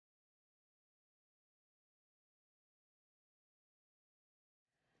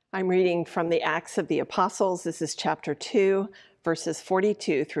I'm reading from the Acts of the Apostles. This is chapter 2, verses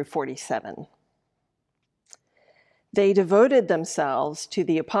 42 through 47. They devoted themselves to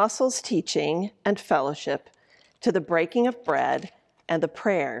the apostles' teaching and fellowship, to the breaking of bread and the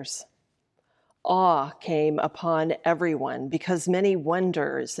prayers. Awe came upon everyone because many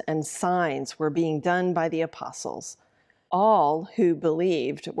wonders and signs were being done by the apostles. All who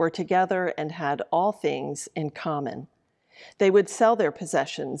believed were together and had all things in common. They would sell their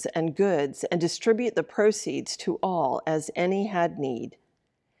possessions and goods and distribute the proceeds to all as any had need.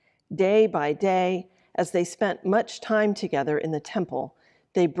 Day by day, as they spent much time together in the temple,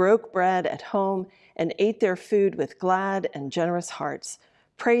 they broke bread at home and ate their food with glad and generous hearts,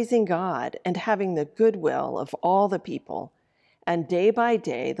 praising God and having the goodwill of all the people. And day by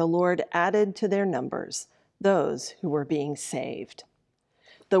day, the Lord added to their numbers those who were being saved.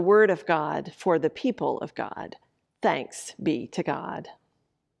 The word of God for the people of God. Thanks be to God.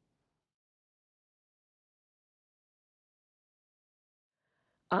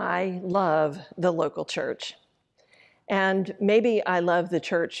 I love the local church. And maybe I love the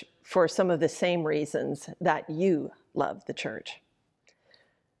church for some of the same reasons that you love the church.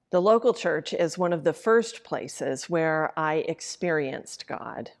 The local church is one of the first places where I experienced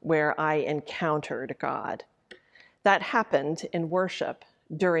God, where I encountered God. That happened in worship,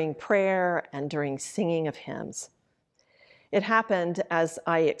 during prayer, and during singing of hymns. It happened as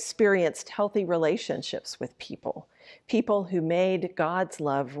I experienced healthy relationships with people who made God's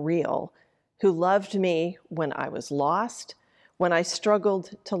love real, who loved me when I was lost, when I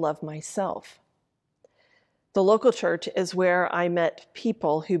struggled to love myself. The local church is where I met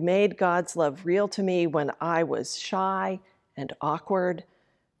people who made God's love real to me when I was shy and awkward,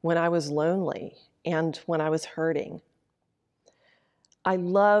 when I was lonely, and when I was hurting. I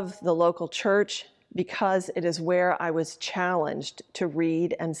love the local church because it is where I was challenged to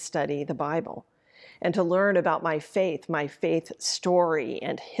read and study the Bible and to learn about my faith story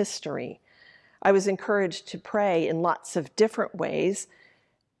and history. I was encouraged to pray in lots of different ways,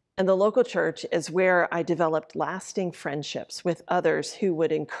 and the local church is where I developed lasting friendships with others who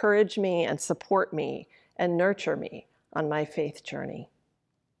would encourage me and support me and nurture me on my faith journey.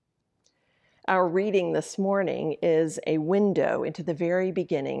 Our reading this morning is a window into the very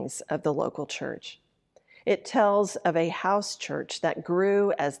beginnings of the local church. It tells of a house church that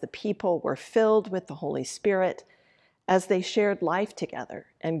grew as the people were filled with the Holy Spirit, as they shared life together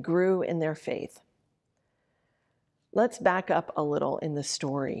and grew in their faith. Let's back up a little in the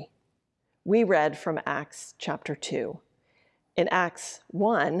story. We read from Acts chapter 2. In Acts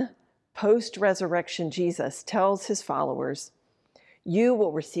 1, post-resurrection Jesus tells his followers, "You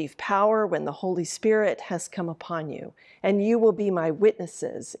will receive power when the Holy Spirit has come upon you, and you will be my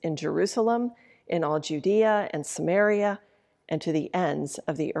witnesses in Jerusalem, in all Judea and Samaria, and to the ends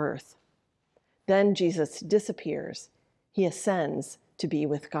of the earth." Then Jesus disappears. He ascends to be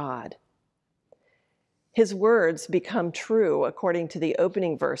with God. His words become true according to the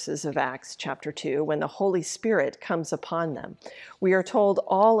opening verses of Acts chapter 2, when the Holy Spirit comes upon them. We are told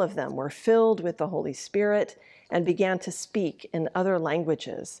all of them were filled with the Holy Spirit and began to speak in other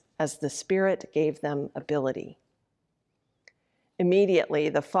languages as the Spirit gave them ability. Immediately,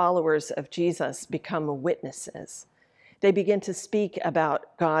 the followers of Jesus become witnesses. They begin to speak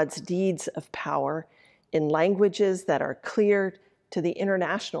about God's deeds of power in languages that are clear to the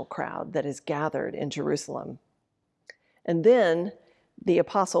international crowd that is gathered in Jerusalem. And then the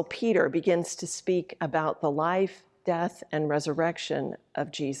Apostle Peter begins to speak about the life, death, and resurrection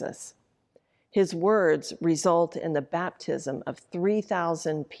of Jesus. His words result in the baptism of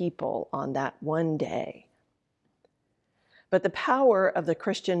 3,000 people on that one day. But the power of the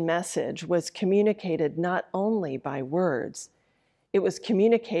Christian message was communicated not only by words, it was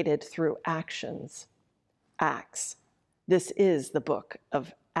communicated through actions. Acts. This is the book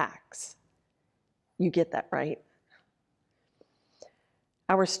of Acts. You get that, right?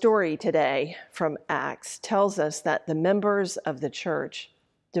 Our story today from Acts tells us that the members of the church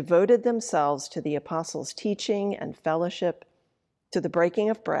devoted themselves to the apostles' teaching and fellowship, to the breaking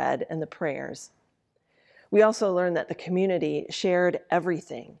of bread and the prayers. We also learn that the community shared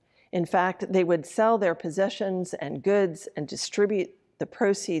everything. In fact, they would sell their possessions and goods and distribute the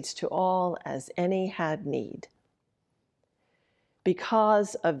proceeds to all as any had need.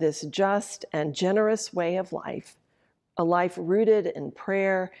 Because of this just and generous way of life, a life rooted in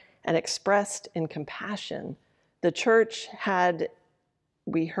prayer and expressed in compassion, the church had,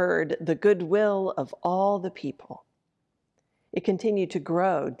 we heard, the goodwill of all the people. It continued to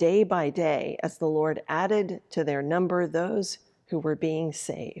grow day by day as the Lord added to their number those who were being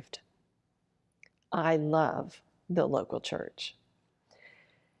saved. I love the local church.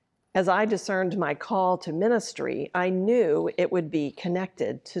 As I discerned my call to ministry, I knew it would be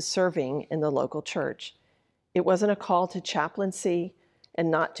connected to serving in the local church. It wasn't a call to chaplaincy and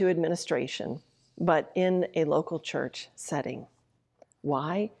not to administration, but in a local church setting.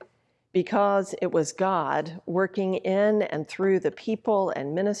 Why? Because it was God working in and through the people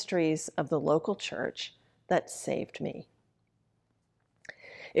and ministries of the local church that saved me.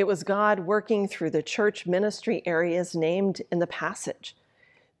 It was God working through the church ministry areas named in the passage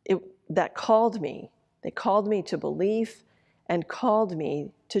that called me. They called me to belief and called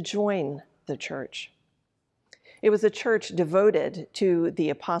me to join the church. It was a church devoted to the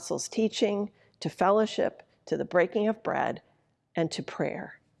apostles' teaching, to fellowship, to the breaking of bread, and to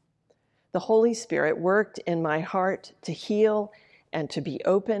prayer. The Holy Spirit worked in my heart to heal and to be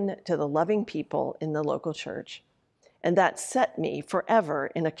open to the loving people in the local church. And that set me forever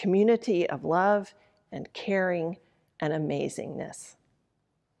in a community of love and caring and amazingness.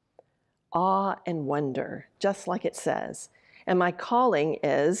 Awe and wonder, just like it says. And my calling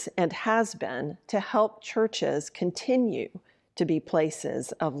is and has been to help churches continue to be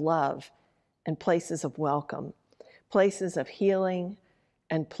places of love and places of welcome, places of healing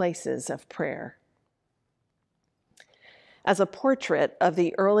and places of prayer. As a portrait of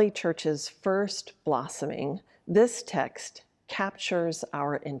the early church's first blossoming, this text captures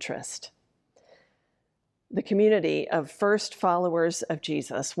our interest. The community of first followers of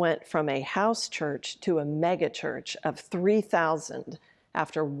Jesus went from a house church to a mega church of 3,000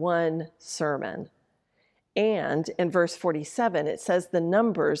 after one sermon. And in verse 47, it says the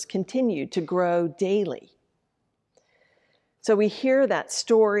numbers continued to grow daily. So we hear that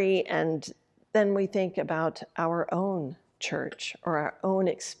story and then we think about our own church or our own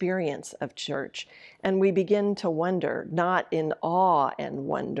experience of church. And we begin to wonder, not in awe and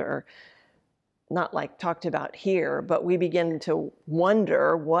wonder, not like talked about here, but we begin to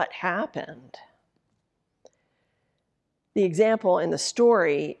wonder what happened. The example in the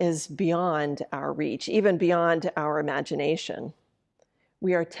story is beyond our reach, even beyond our imagination.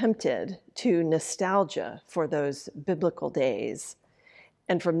 We are tempted to nostalgia for those biblical days.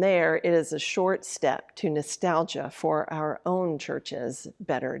 And from there, it is a short step to nostalgia for our own church's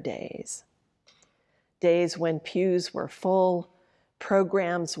better days. Days when pews were full,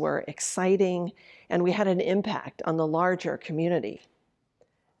 programs were exciting, and we had an impact on the larger community.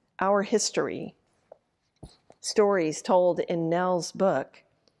 Our history, stories told in Nell's book,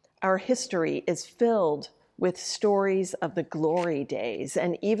 our history is filled with stories of the glory days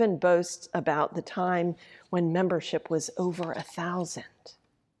and even boasts about the time when membership was over 1,000.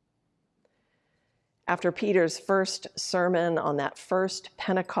 After Peter's first sermon on that first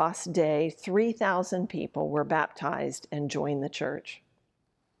Pentecost day, 3,000 people were baptized and joined the church.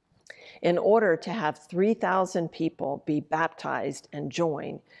 In order to have 3,000 people be baptized and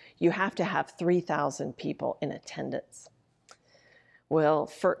join, you have to have 3,000 people in attendance.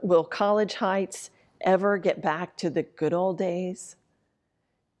 Will College Heights ever get back to the good old days?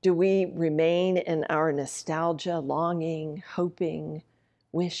 Do we remain in our nostalgia, longing, hoping,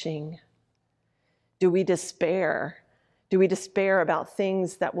 wishing? Do we despair? Do we despair about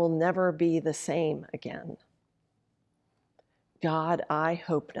things that will never be the same again? God, I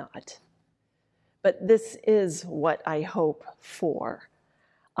hope not. But this is what I hope for.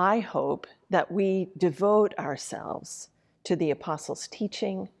 I hope that we devote ourselves to the apostles'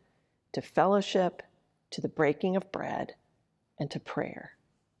 teaching, to fellowship, to the breaking of bread, and to prayer.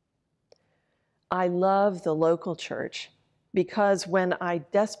 I love the local church because when I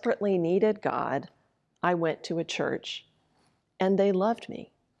desperately needed God, I went to a church and they loved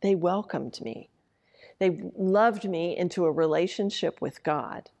me. They welcomed me. They loved me into a relationship with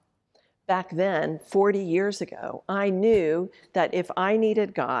God. Back then, 40 years ago, I knew that if I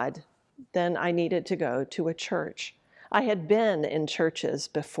needed God, then I needed to go to a church. I had been in churches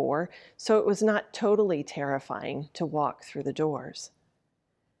before, so it was not totally terrifying to walk through the doors.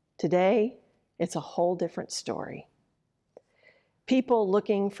 Today, it's a whole different story. People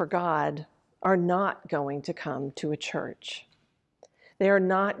looking for God are not going to come to a church. They are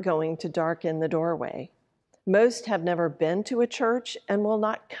not going to darken the doorway. Most have never been to a church and will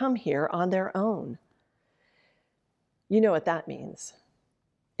not come here on their own. You know what that means.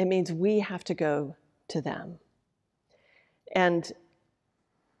 It means we have to go to them. And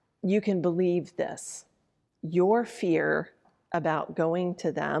you can believe this. Your fear about going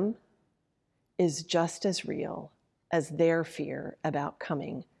to them is just as real as their fear about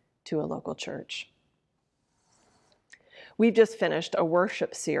coming to a local church. We've just finished a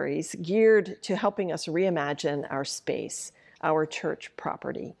worship series geared to helping us reimagine our space, our church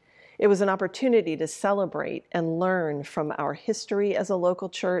property. It was an opportunity to celebrate and learn from our history as a local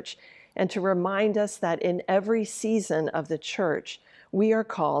church and to remind us that in every season of the church, we are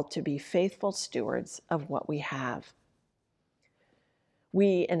called to be faithful stewards of what we have.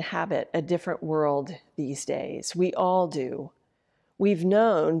 We inhabit a different world these days. We all do. We've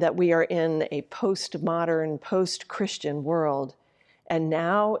known that we are in a postmodern, post-Christian world, and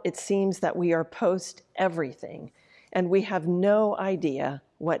now it seems that we are post-everything, and we have no idea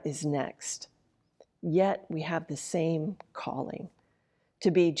what is next. Yet we have the same calling, to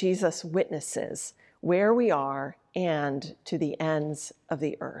be Jesus' witnesses where we are and to the ends of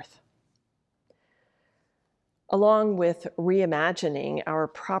the earth. Along with reimagining our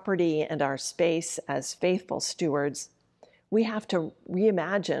property and our space as faithful stewards, we have to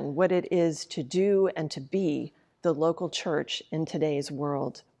reimagine what it is to do and to be the local church in today's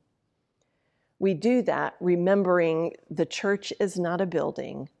world. We do that remembering the church is not a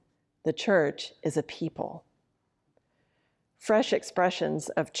building, the church is a people. Fresh expressions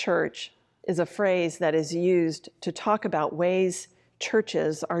of church is a phrase that is used to talk about ways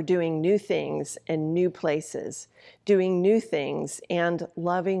churches are doing new things in new places, doing new things and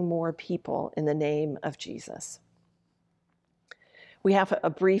loving more people in the name of Jesus. We have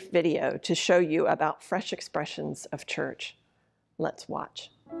a brief video to show you about fresh expressions of church. Let's watch.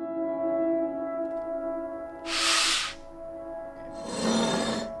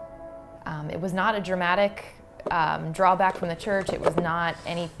 It was not a dramatic drawback from the church. It was not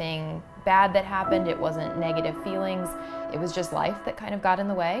anything bad that happened. It wasn't negative feelings. It was just life that kind of got in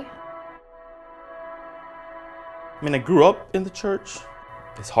the way. I mean, I grew up in the church.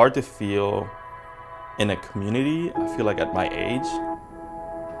 It's hard to feel in a community, I feel like at my age.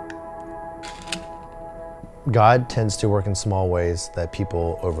 God tends to work in small ways that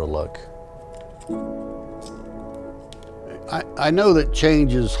people overlook. I know that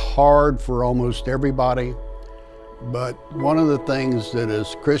change is hard for almost everybody, but one of the things that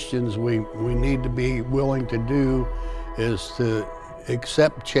as Christians we need to be willing to do is to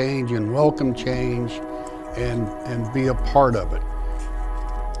accept change and welcome change and be a part of it.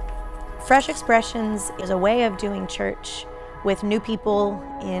 Fresh Expressions is a way of doing church with new people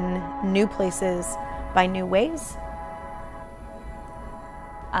in new places by new ways.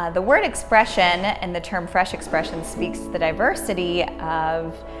 The word expression and the term fresh expression speaks to the diversity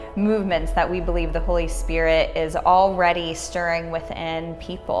of movements that we believe the Holy Spirit is already stirring within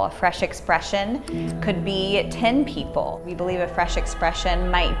people. A fresh expression could be 10 people. We believe a fresh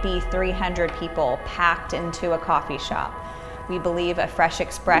expression might be 300 people packed into a coffee shop. We believe a fresh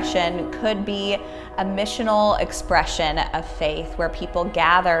expression could be a missional expression of faith where people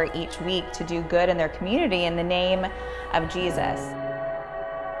gather each week to do good in their community in the name of Jesus.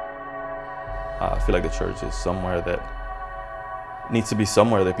 I feel like the church is somewhere that needs to be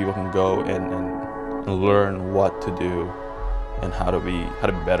somewhere that people can go and learn what to do and how to be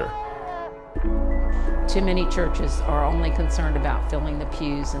better. Too many churches are only concerned about filling the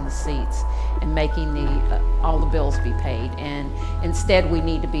pews and the seats and making all the bills be paid. And instead, we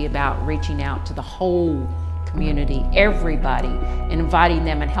need to be about reaching out to the whole community, everybody, and inviting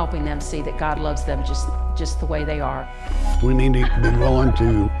them and helping them see that God loves them just the way they are. We need to be willing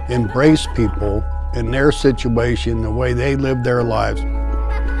to embrace people in their situation, the way they live their lives.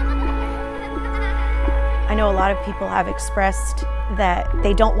 I know a lot of people have expressed that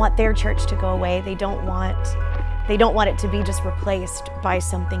they don't want their church to go away. They don't want it to be just replaced by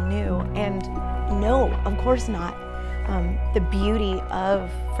something new. And no, of course not. The beauty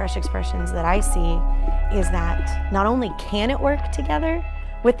of Fresh Expressions that I see is that not only can it work together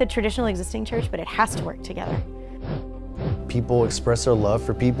with the traditional existing church, but it has to work together. People express their love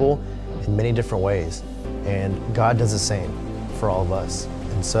for people in many different ways, and God does the same for all of us.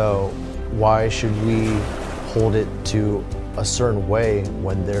 And so why should we hold it to a certain way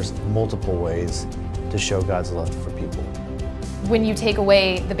when there's multiple ways to show God's love for people? When you take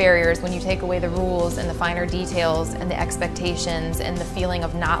away the barriers, when you take away the rules and the finer details and the expectations and the feeling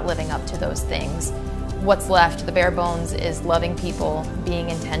of not living up to those things, what's left, the bare bones, is loving people, being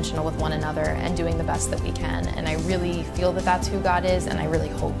intentional with one another, and doing the best that we can. And I really feel that that's who God is, and I really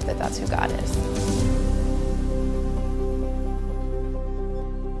hope that that's who God is.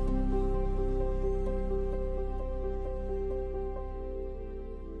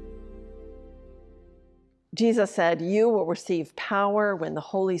 Jesus said, "You will receive power when the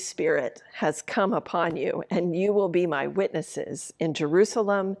Holy Spirit has come upon you, and you will be my witnesses in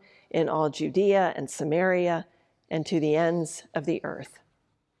Jerusalem, in all Judea and Samaria, and to the ends of the earth."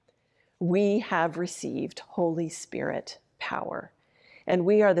 We have received Holy Spirit power. And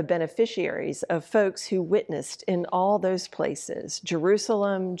we are the beneficiaries of folks who witnessed in all those places,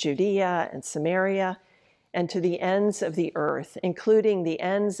 Jerusalem, Judea, and Samaria, and to the ends of the earth, including the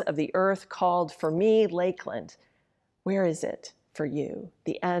ends of the earth called for me, Lakeland. Where is it for you?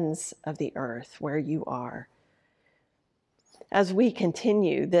 The ends of the earth, where you are. As we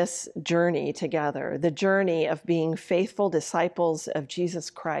continue this journey together, the journey of being faithful disciples of Jesus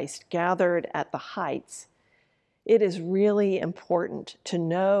Christ gathered at the heights, it is really important to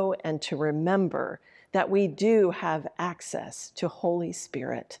know and to remember that we do have access to Holy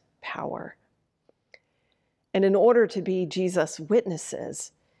Spirit power. And in order to be Jesus'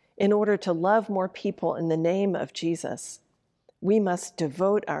 witnesses, in order to love more people in the name of Jesus, we must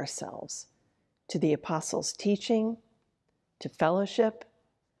devote ourselves to the apostles' teaching, to fellowship,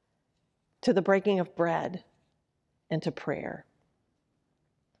 to the breaking of bread, and to prayer.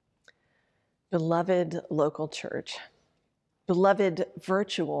 Beloved local church, beloved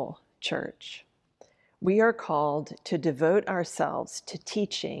virtual church, we are called to devote ourselves to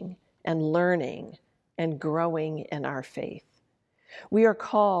teaching and learning and growing in our faith. We are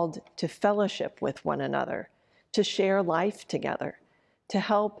called to fellowship with one another, to share life together, to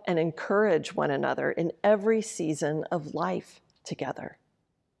help and encourage one another in every season of life together.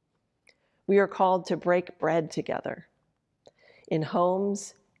 We are called to break bread together in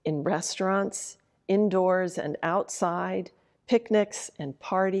homes, in restaurants, indoors and outside, picnics and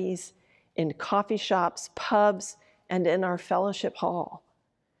parties, in coffee shops, pubs, and in our fellowship hall.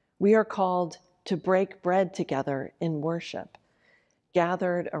 We are called to break bread together in worship,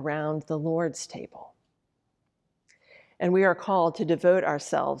 gathered around the Lord's table. And we are called to devote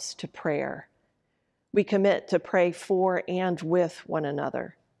ourselves to prayer. We commit to pray for and with one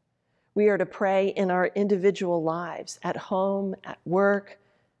another. We are to pray in our individual lives, at home, at work,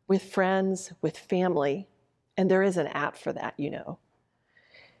 with friends, with family. And there is an app for that, you know.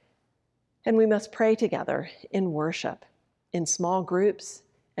 And we must pray together in worship, in small groups,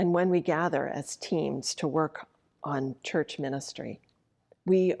 and when we gather as teams to work on church ministry.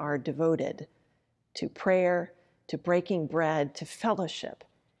 We are devoted to prayer, to breaking bread, to fellowship,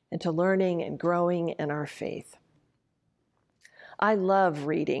 and to learning and growing in our faith. I love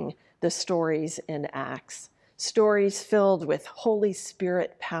reading the stories in Acts, stories filled with Holy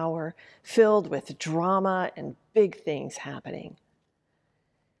Spirit power, filled with drama and big things happening.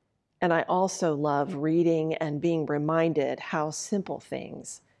 And I also love reading and being reminded how simple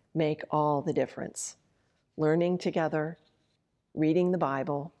things make all the difference. Learning together, reading the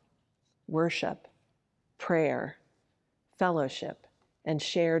Bible, worship, prayer, fellowship, and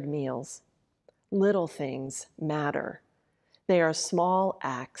shared meals. Little things matter. They are small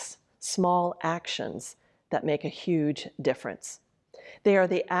acts, small actions that make a huge difference. They are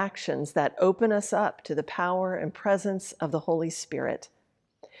the actions that open us up to the power and presence of the Holy Spirit.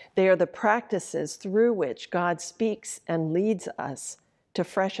 They are the practices through which God speaks and leads us to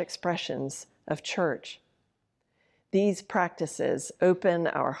fresh expressions of church. These practices open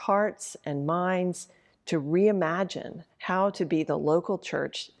our hearts and minds to reimagine how to be the local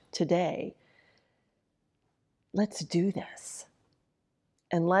church today. Let's do this.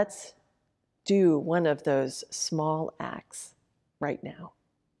 And let's do one of those small acts right now.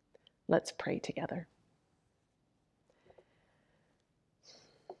 Let's pray together.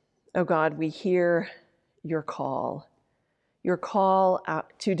 Oh God, we hear your call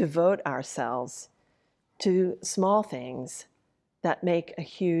out to devote ourselves to small things that make a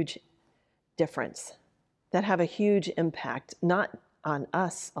huge difference, that have a huge impact, not on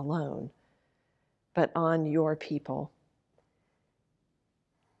us alone, but on your people.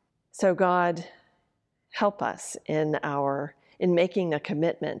 So God, help us in making a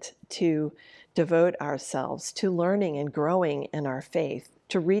commitment to devote ourselves to learning and growing in our faith,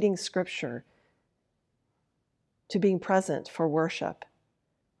 to reading Scripture, to being present for worship,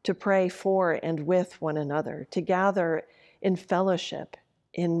 to pray for and with one another, to gather in fellowship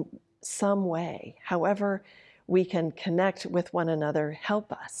in some way. However we can connect with one another,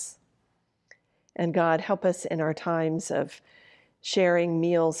 help us. And God, help us in our times of sharing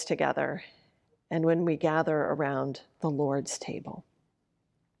meals together and when we gather around the Lord's table.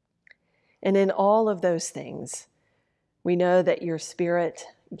 And in all of those things, we know that your Spirit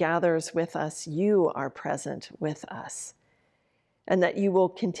gathers with us. You are present with us, and that you will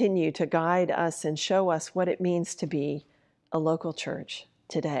continue to guide us and show us what it means to be a local church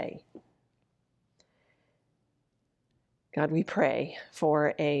today. God, we pray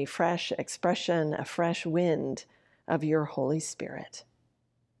for a fresh expression, a fresh wind of your Holy Spirit.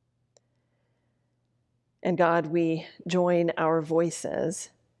 And God, we join our voices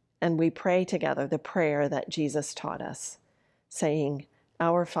and we pray together the prayer that Jesus taught us, saying,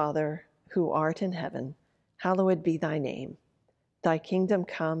 Our Father, who art in heaven, hallowed be thy name. Thy kingdom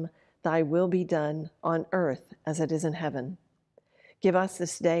come, thy will be done, on earth as it is in heaven. Give us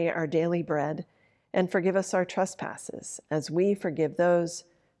this day our daily bread, and forgive us our trespasses, as we forgive those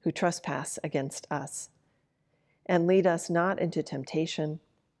who trespass against us. And lead us not into temptation,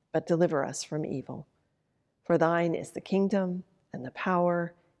 but deliver us from evil. For thine is the kingdom, and the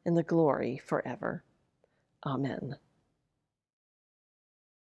power, and the glory forever. Amen.